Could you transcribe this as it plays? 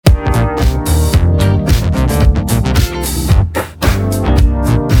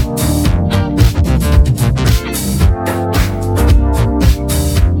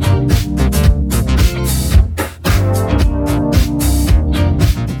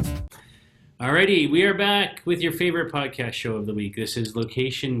Alrighty, we are back with your favorite podcast show of the week. This is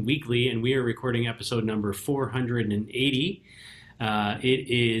Location Weekly, and we are recording episode number 480. It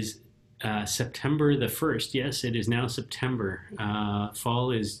is September the 1st. Yes, it is now September. Fall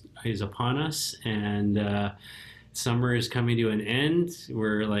is upon us, and summer is coming to an end.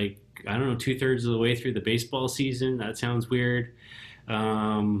 We're like, I don't know, two-thirds of the way through the baseball season. That sounds weird.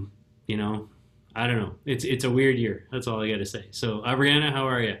 Um, you know, I don't know. It's a weird year. That's all I got to say. So, Brianna, how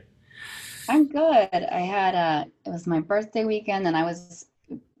are you? I'm good. It was my birthday weekend and I was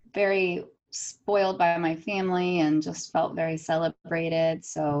very spoiled by my family and just felt very celebrated.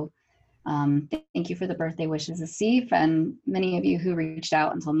 So, thank you for the birthday wishes, Asif, and many of you who reached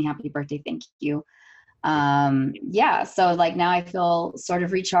out and told me happy birthday. Thank you. Yeah, so like now I feel sort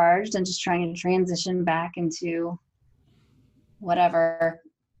of recharged and just trying to transition back into whatever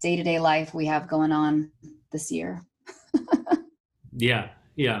day-to-day life we have going on this year. Yeah,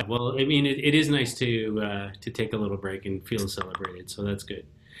 yeah. Well, I mean, it is nice to take a little break and feel celebrated. So that's good.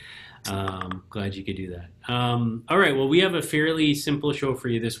 Glad you could do that. All right. Well, we have a fairly simple show for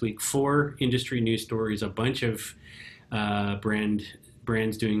you this week. Four industry news stories, a bunch of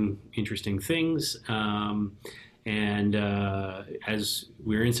brands doing interesting things. And as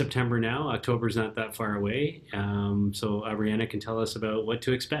we're in September now, October's not that far away. So Ariana can tell us about what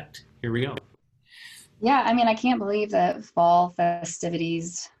to expect. Here we go. Yeah, I mean, I can't believe that fall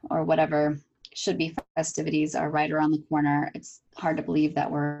festivities or whatever should be festivities are right around the corner. It's hard to believe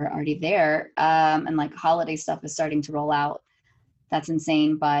that we're already there. And like holiday stuff is starting to roll out. That's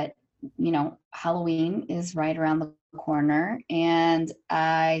insane. But, Halloween is right around the corner. And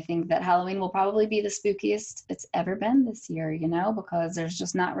I think that Halloween will probably be the spookiest it's ever been this year, because there's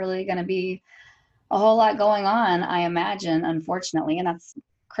just not really going to be a whole lot going on, I imagine, unfortunately, and that's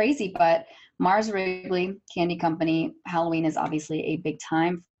crazy. But Mars Wrigley Candy Company, Halloween is obviously a big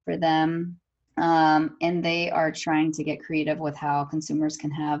time for them. And they are trying to get creative with how consumers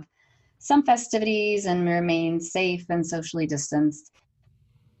can have some festivities and remain safe and socially distanced.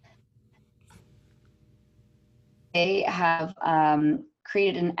 They have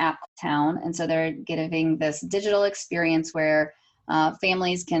created an app town, and so they're giving this digital experience where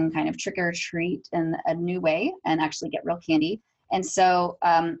families can kind of trick or treat in a new way and actually get real candy. And so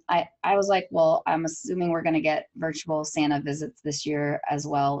I was like, well, I'm assuming we're going to get virtual Santa visits this year as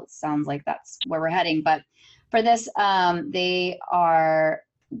well. It sounds like that's where we're heading. But for this, they are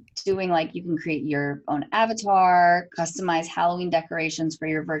doing like you can create your own avatar, customize Halloween decorations for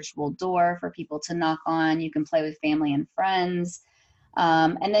your virtual door for people to knock on. You can play with family and friends.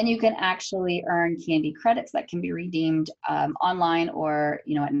 And then you can actually earn candy credits that can be redeemed online or,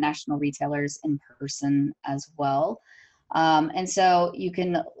 at national retailers in person as well. And so you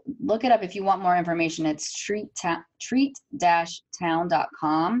can look it up if you want more information. It's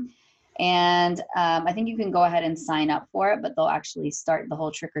treat-town.com. And I think you can go ahead and sign up for it, but they'll actually start the whole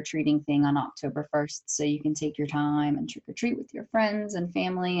trick-or-treating thing on October 1st. So you can take your time and trick-or-treat with your friends and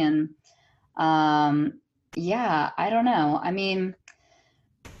family. And yeah, I don't know. I mean,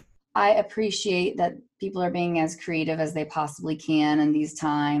 I appreciate that people are being as creative as they possibly can in these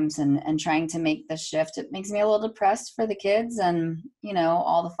times and trying to make the shift. It makes me a little depressed for the kids and,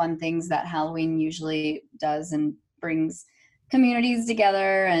 all the fun things that Halloween usually does and brings communities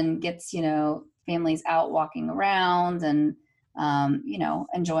together and gets, families out walking around and,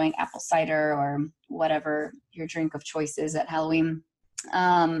 enjoying apple cider or whatever your drink of choice is at Halloween.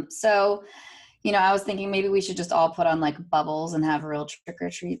 So, I was thinking maybe we should just all put on like bubbles and have real trick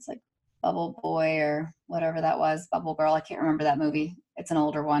or treats, like Bubble Boy or whatever that was, Bubble Girl. I can't remember that movie. It's an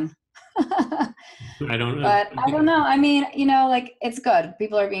older one. I don't know. But I don't know. I mean, like it's good.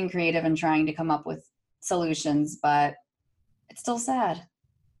 People are being creative and trying to come up with solutions, but it's still sad.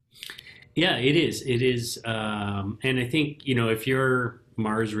 Yeah, it is. It is. And I think, if you're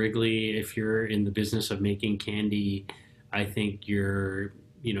Mars Wrigley, if you're in the business of making candy, I think you're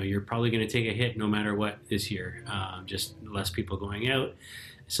probably going to take a hit no matter what this year. Just less people going out.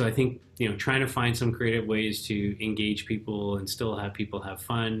 So I think, trying to find some creative ways to engage people and still have people have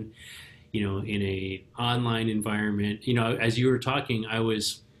fun, in a online environment. As you were talking, I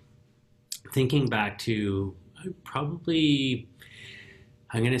was thinking back to probably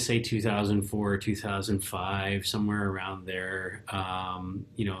I'm going to say 2004, 2005, somewhere around there.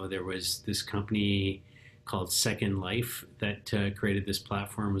 There was this company called Second Life that created this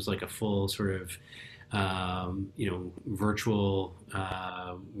platform. It was like a full sort of virtual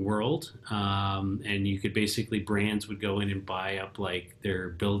world, and you could basically brands would go in and buy up like their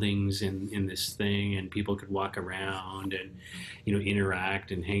buildings in this thing, and people could walk around and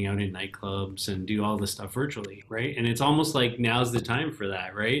interact and hang out in nightclubs and do all this stuff virtually, right? And it's almost like now's the time for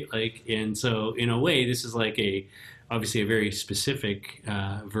that, right? Like, and so in a way, this is like a obviously a very specific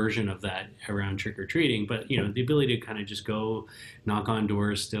version of that around trick or treating, but the ability to kind of just go knock on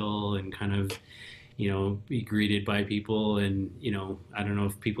doors still and kind of be greeted by people. And, I don't know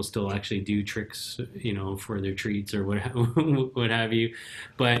if people still actually do tricks, for their treats or what, what have you.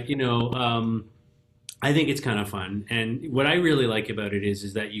 But, I think it's kind of fun. And what I really like about it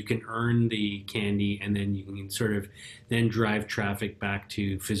is that you can earn the candy and then you can sort of then drive traffic back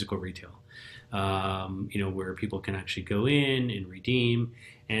to physical retail, where people can actually go in and redeem.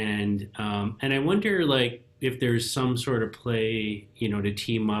 And I wonder, like, if there's some sort of play, to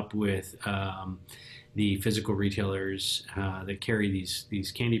team up with the physical retailers that carry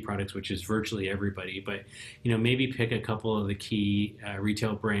these candy products, which is virtually everybody. But maybe pick a couple of the key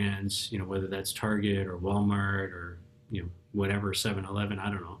retail brands, whether that's Target or Walmart or whatever, 7-Eleven, I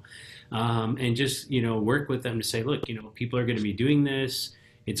don't know, and just work with them to say, look, people are going to be doing this.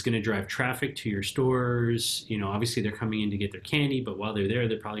 It's going to drive traffic to your stores. Obviously they're coming in to get their candy, but while they're there,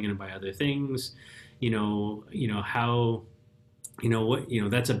 they're probably going to buy other things. How what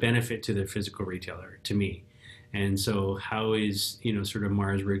that's a benefit to the physical retailer to me. And so how is sort of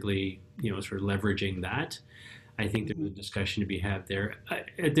Mars Wrigley sort of leveraging that? I think there's a discussion to be had there.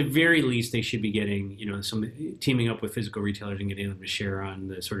 At the very least, they should be getting some teaming up with physical retailers and getting them to share on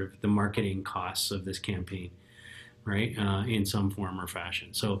the sort of the marketing costs of this campaign, right, in some form or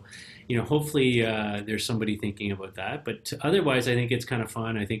fashion. So hopefully there's somebody thinking about that. But otherwise, I think it's kind of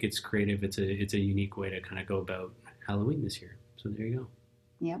fun. I think it's creative. It's a unique way to kind of go about Halloween this year. So there you go.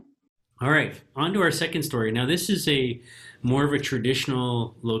 Yep. All right, on to our second story. Now, this is a more of a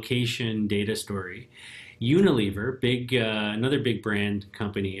traditional location data story. Unilever, another big brand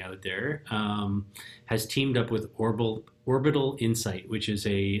company out there, has teamed up with Orbital Insight, which is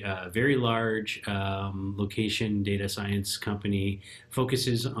a very large location data science company,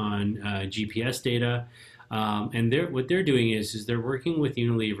 focuses on GPS data. And what they're doing is they're working with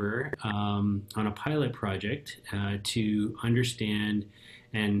Unilever on a pilot project to understand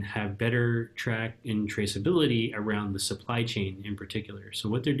and have better track and traceability around the supply chain in particular. So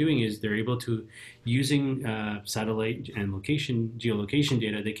what they're doing is they're able to, using satellite and geolocation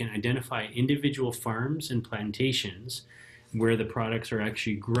data, they can identify individual farms and plantations where the products are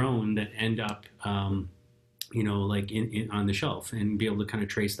actually grown that end up like on the shelf, and be able to kind of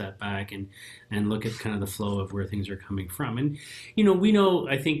trace that back and look at kind of the flow of where things are coming from. And we know,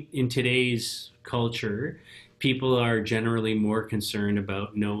 I think in today's culture, people are generally more concerned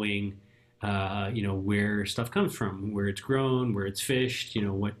about knowing where stuff comes from, where it's grown, where it's fished,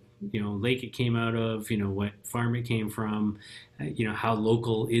 what lake it came out of, what farm it came from, how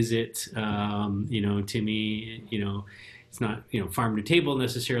local is it, to me, it's not farm to table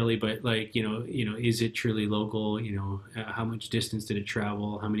necessarily, but like is it truly local? How much distance did it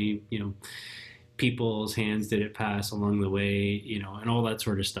travel? How many people's hands did it pass along the way? And all that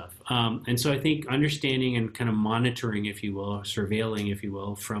sort of stuff. And so I think understanding and kind of monitoring, if you will, or surveilling, if you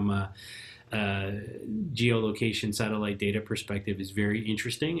will, from a geolocation satellite data perspective is very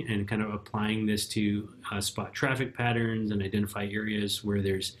interesting, and kind of applying this to spot traffic patterns and identify areas where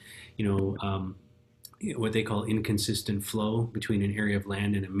there's what they call inconsistent flow between an area of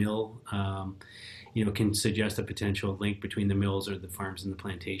land and a mill, can suggest a potential link between the mills or the farms and the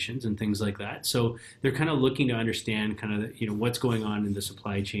plantations and things like that. So they're kind of looking to understand kind of, what's going on in the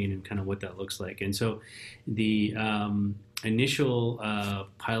supply chain and kind of what that looks like. And so the initial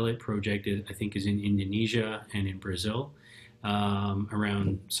pilot project, I think, is in Indonesia and in Brazil.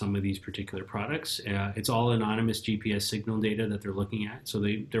 Around some of these particular products. It's all anonymous GPS signal data that they're looking at. So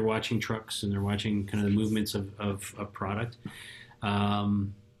they're watching trucks and they're watching kind of the movements of product.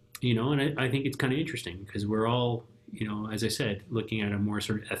 And I think it's kind of interesting because we're all, as I said, looking at a more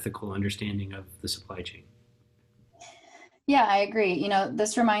sort of ethical understanding of the supply chain. Yeah, I agree.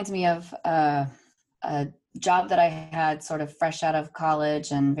 This reminds me of a job that I had sort of fresh out of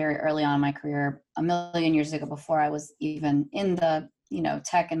college and very early on in my career, a million years ago, before I was even in the,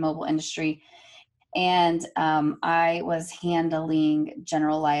 tech and mobile industry. And I was handling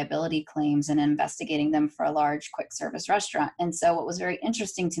general liability claims and investigating them for a large quick service restaurant. And so what was very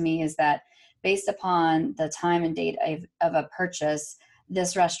interesting to me is that based upon the time and date of a purchase,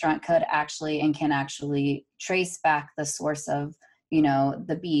 this restaurant could actually and can actually trace back the source of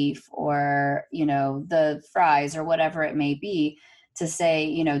the beef or, the fries or whatever it may be, to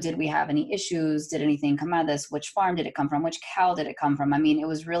say, did we have any issues? Did anything come out of this? Which farm did it come from? Which cow did it come from? I mean, it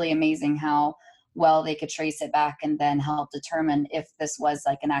was really amazing how well they could trace it back and then help determine if this was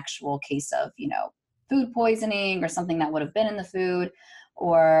like an actual case of, food poisoning or something that would have been in the food,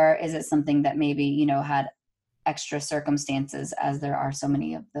 or is it something that maybe, had extra circumstances, as there are so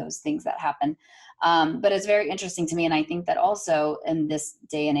many of those things that happen. But it's very interesting to me. And I think that also in this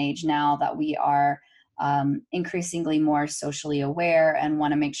day and age now that we are increasingly more socially aware and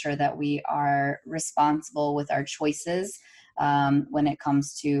want to make sure that we are responsible with our choices when it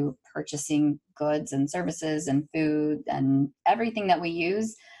comes to purchasing goods and services and food and everything that we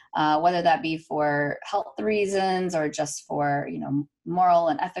use, whether that be for health reasons or just for, moral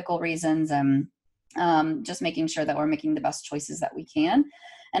and ethical reasons, and just making sure that we're making the best choices that we can,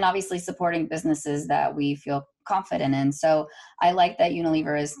 and obviously supporting businesses that we feel confident in. So I like that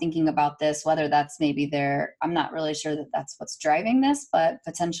Unilever is thinking about this, whether that's maybe I'm not really sure that that's what's driving this, but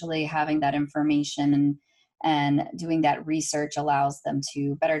potentially having that information and doing that research allows them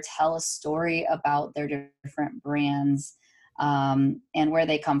to better tell a story about their different brands, and where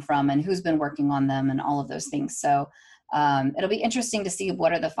they come from and who's been working on them and all of those things. So it'll be interesting to see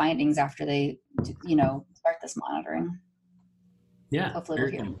what are the findings after they, start this monitoring. Yeah, hopefully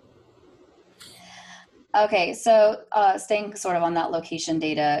we'll hear. Okay, so staying sort of on that location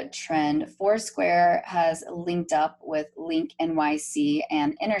data trend, Foursquare has linked up with Link NYC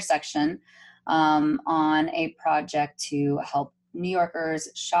and Intersection on a project to help New Yorkers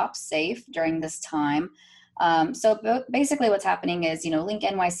shop safe during this time. So basically what's happening is, Link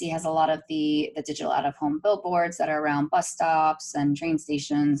NYC has a lot of the digital out-of-home billboards that are around bus stops and train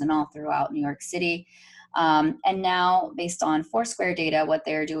stations and all throughout New York City. And now, based on Foursquare data, what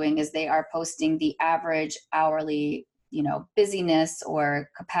they're doing is they are posting the average hourly, busyness or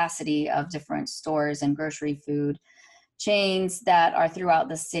capacity of different stores and grocery food chains that are throughout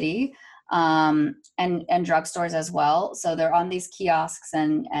the city, and drugstores as well. So they're on these kiosks,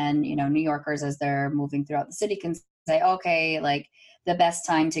 and New Yorkers, as they're moving throughout the city, can say, okay, like the best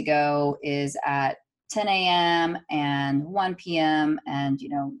time to go is at 10 a.m. and 1 p.m. and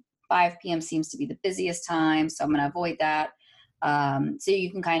 5 p.m. seems to be the busiest time, so I'm going to avoid that. So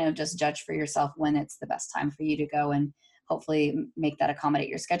you can kind of just judge for yourself when it's the best time for you to go and hopefully make that accommodate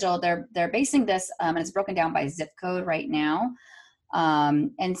your schedule. They're basing this, and it's broken down by zip code right now.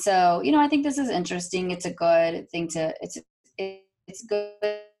 And so, I think this is interesting. It's a good thing it's good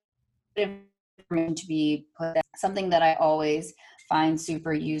information to be put. Something that I always find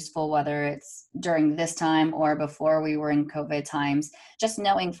super useful, whether it's during this time or before we were in COVID times, just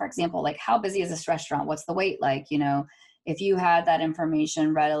knowing, for example, like how busy is this restaurant? What's the wait like? If you had that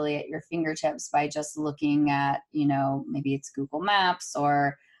information readily at your fingertips by just looking at, maybe it's Google Maps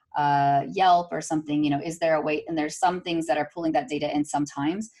or Yelp or something, is there a wait? And there's some things that are pulling that data in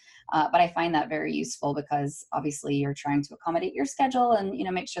sometimes, but I find that very useful because obviously you're trying to accommodate your schedule and,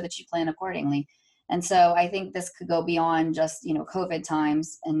 make sure that you plan accordingly. And so I think this could go beyond just, COVID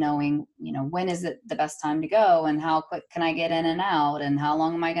times and knowing, when is it the best time to go and how quick can I get in and out and how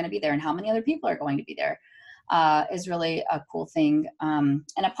long am I going to be there and how many other people are going to be there, is really a cool thing. And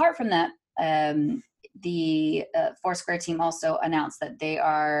apart from that, the Foursquare team also announced that they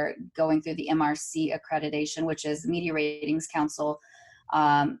are going through the MRC accreditation, which is the Media Ratings Council.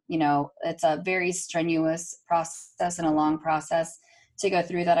 It's a very strenuous process and a long process to go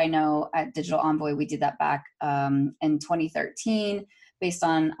through that. I know at Digital Envoy, we did that back in 2013 based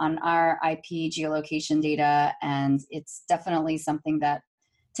on our IP geolocation data. And it's definitely something that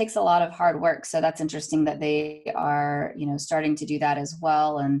takes a lot of hard work. So that's interesting that they are, starting to do that as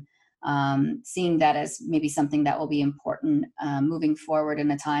well. And seeing that as maybe something that will be important moving forward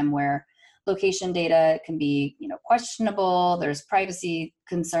in a time where location data can be, questionable. There's privacy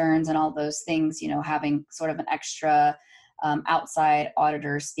concerns and all those things, having sort of an extra outside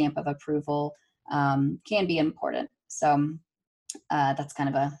auditor stamp of approval can be important. So that's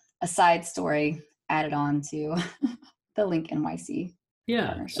kind of a side story added on to the Link NYC. Yeah.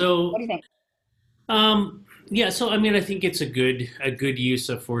 Partnership. So what do you think? So I think it's a good use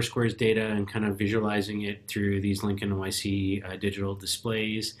of Foursquare's data and kind of visualizing it through these Link NYC digital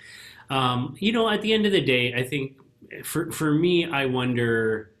displays. At the end of the day, I think for me, I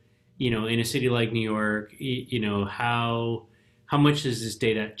wonder, in a city like New York, how much does this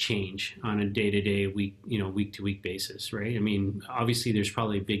data change on a day-to-day, week-to-week basis, right? I mean, obviously there's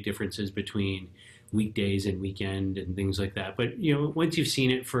probably big differences between weekdays and weekend and things like that. But, once you've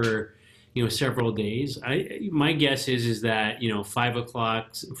seen it for, several days, my guess is that, 5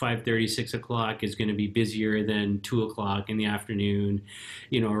 o'clock, 5:30, 6 o'clock is going to be busier than 2 o'clock in the afternoon,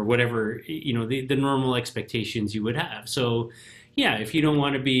 or whatever, the normal expectations you would have. So, Yeah, if you don't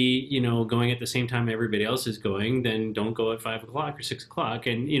want to be, going at the same time everybody else is going, then don't go at 5 o'clock or 6 o'clock.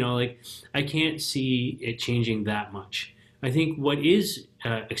 And, like, I can't see it changing that much. I think what is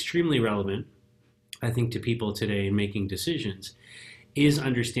extremely relevant, I think, to people today in making decisions is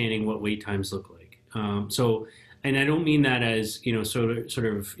understanding what wait times look like. And I don't mean that as, sort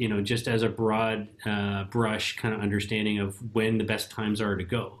of, just as a broad brush kind of understanding of when the best times are to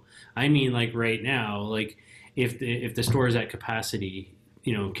go. I mean, like right now, like if the store is at capacity,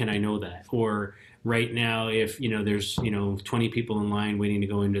 can I know that? Or right now, if there's 20 people in line waiting to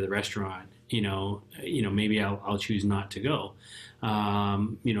go into the restaurant, maybe I'll choose not to go,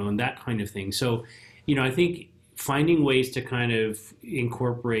 and that kind of thing. So, I think finding ways to kind of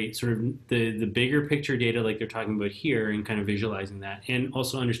incorporate sort of the bigger picture data like they're talking about here and kind of visualizing that, and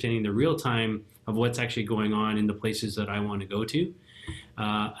also understanding the real time of what's actually going on in the places that I want to go to,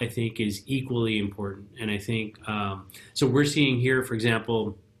 I think is equally important. And I think so. We're seeing here, for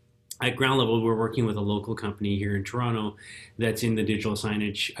example, at ground level, we're working with a local company here in Toronto that's in the digital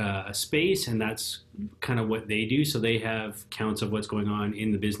signage space, and that's kind of what they do. So they have counts of what's going on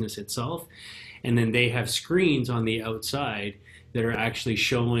in the business itself, and then they have screens on the outside that are actually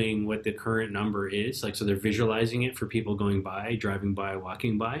showing what the current number is. Like, so they're visualizing it for people going by, driving by,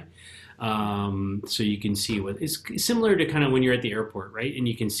 walking by. So you can see what it's similar to kind of when you're at the airport, right? And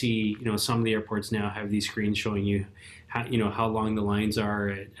you can see, some of the airports now have these screens showing you how long the lines are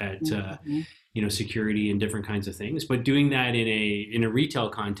at Mhm. security and different kinds of things. But doing that in a retail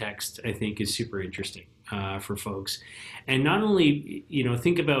context, I think, is super interesting for folks. And not only,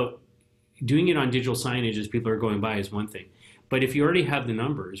 think about doing it on digital signage as people are going by is one thing. But if you already have the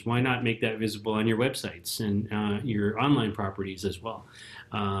numbers, why not make that visible on your websites and your online properties as well,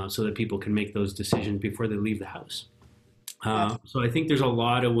 so that people can make those decisions before they leave the house? So I think there's a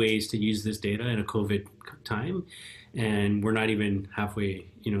lot of ways to use this data in a COVID time, and we're not even halfway,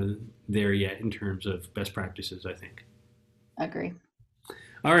 there yet in terms of best practices, I think. Agree.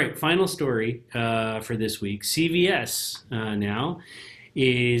 All right, final story for this week. CVS now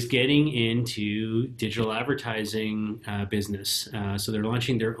is getting into digital advertising business. So they're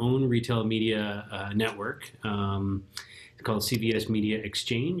launching their own retail media network. It's called CVS Media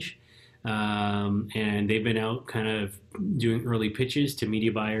Exchange. And they've been out kind of doing early pitches to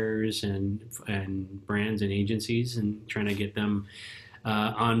media buyers and brands and agencies and trying to get them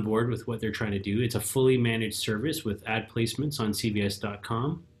on board with what they're trying to do. It's a fully managed service with ad placements on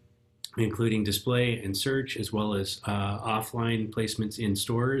CVS.com, including display and search, as well as offline placements in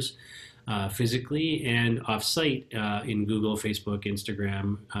stores physically and off-site in Google, Facebook,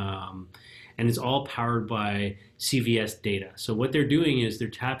 Instagram. And it's all powered by CVS data. So what they're doing is they're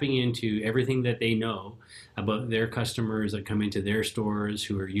tapping into everything that they know about their customers that come into their stores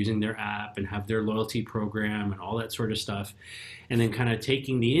who are using their app and have their loyalty program and all that sort of stuff, and then kind of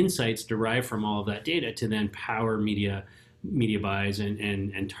taking the insights derived from all of that data to then power media buys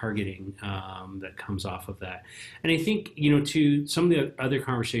and targeting that comes off of that. And I think, to some of the other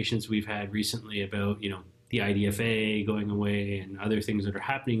conversations we've had recently about, the IDFA going away and other things that are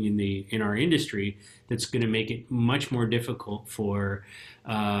happening in our industry, that's going to make it much more difficult for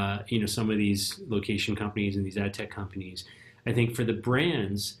some of these location companies and these ad tech companies. I think for the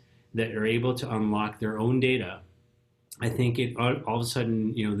brands that are able to unlock their own data, I think it all of a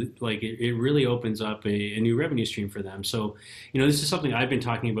sudden, like it really opens up a new revenue stream for them. So, this is something I've been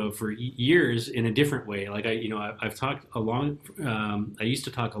talking about for years in a different way. Like I've talked a long, I used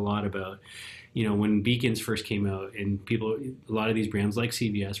to talk a lot about, when beacons first came out and a lot of these brands like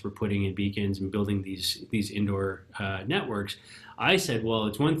CVS were putting in beacons and building these indoor networks. I said, well,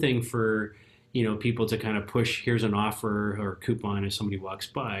 it's one thing for, people to kind of push, here's an offer or a coupon as somebody walks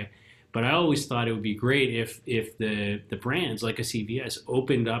by. But I always thought it would be great if the brands like a CVS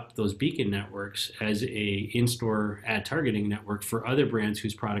opened up those beacon networks as a in-store ad targeting network for other brands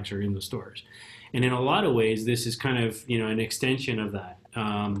whose products are in the stores. And in a lot of ways, this is kind of an extension of that,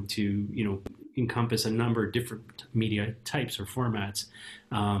 to encompass a number of different media types or formats.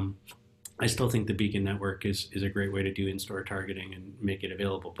 I still think the Beacon network is a great way to do in-store targeting and make it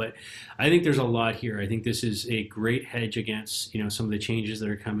available. But I think there's a lot here. I think this is a great hedge against some of the changes that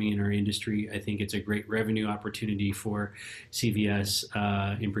are coming in our industry. I think it's a great revenue opportunity for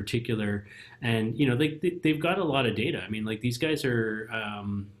CVS in particular. And they've got a lot of data. I mean, like these guys are.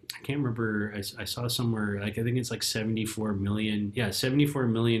 I can't remember. I saw somewhere. Like I think it's like 74 million. Yeah, 74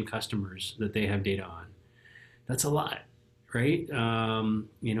 million customers that they have data on. That's a lot, right? And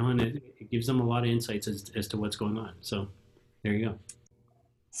it gives them a lot of insights as to what's going on. So there you go.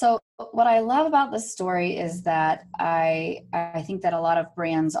 So what I love about this story is that I think that a lot of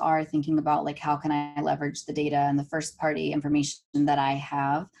brands are thinking about like how can I leverage the data and the first party information that I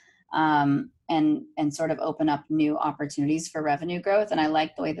have, and sort of open up new opportunities for revenue growth. And I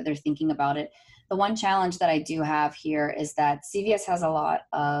like the way that they're thinking about it. The one challenge that I do have here is that CVS has a lot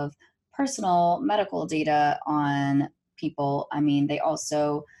of personal medical data on people. I mean, they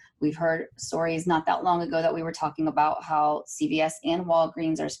also, we've heard stories not that long ago that we were talking about how CVS and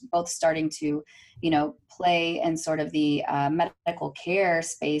Walgreens are both starting to, play in sort of the medical care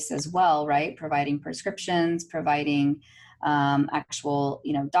space as well, right? Providing prescriptions, providing actual,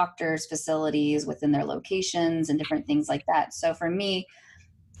 doctors, facilities within their locations and different things like that. So for me,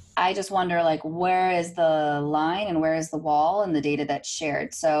 I just wonder like where is the line and where is the wall in the data that's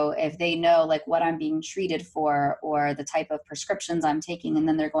shared. So if they know like what I'm being treated for or the type of prescriptions I'm taking, and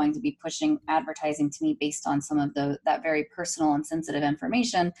then they're going to be pushing advertising to me based on some of that very personal and sensitive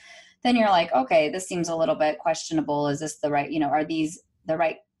information, then you're like, okay, this seems a little bit questionable. Is this the right, are these the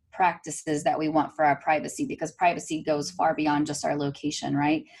right practices that we want for our privacy? Because privacy goes far beyond just our location,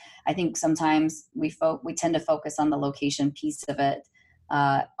 right? I think sometimes we tend to focus on the location piece of it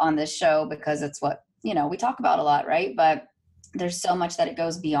on this show because it's what we talk about a lot, right? But there's so much that it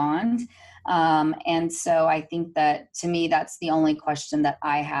goes beyond, and so I think that to me that's the only question that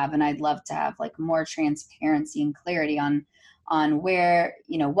I have, and I'd love to have like more transparency and clarity on where,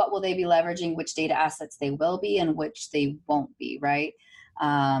 what will they be leveraging, which data assets they will be and which they won't be, right?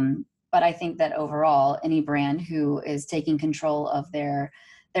 But I think that overall any brand who is taking control of their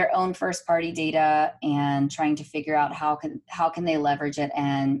own first party data and trying to figure out how can they leverage it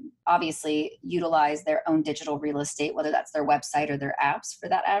and obviously utilize their own digital real estate, whether that's their website or their apps for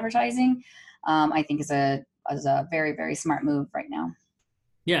that advertising, I think is a very, very smart move right now.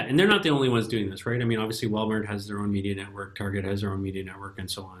 Yeah, and they're not the only ones doing this, right? I mean, obviously Walmart has their own media network, Target has their own media network, and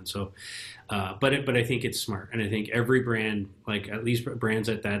so on. So, but I think it's smart, and I think every brand, like at least brands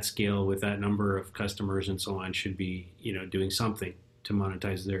at that scale with that number of customers and so on, should be doing something to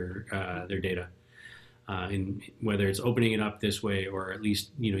monetize their data, in whether it's opening it up this way or at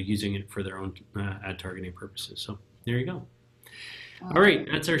least using it for their own ad targeting purposes. So there you go. All right,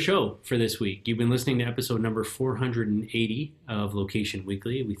 that's our show for this week. You've been listening to episode number 480 of Location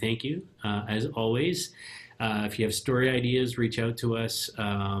Weekly. We thank you, as always. If you have story ideas, reach out to us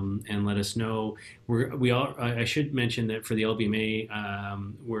and let us know. I should mention that for the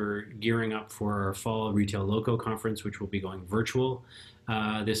LBMA, we're gearing up for our fall Retail Loco conference, which will be going virtual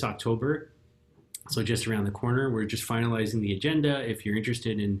this October. So just around the corner. We're just finalizing the agenda. If you're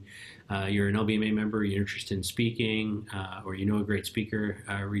interested in, you're an LBMA member, you're interested in speaking, or you know a great speaker,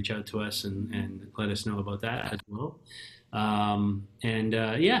 reach out to us and let us know about that as well.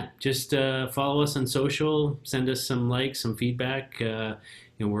 Just follow us on social, send us some likes, some feedback.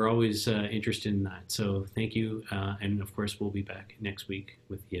 We're always interested in that. So thank you. And of course, we'll be back next week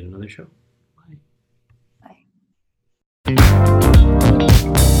with yet another show. Bye. Bye.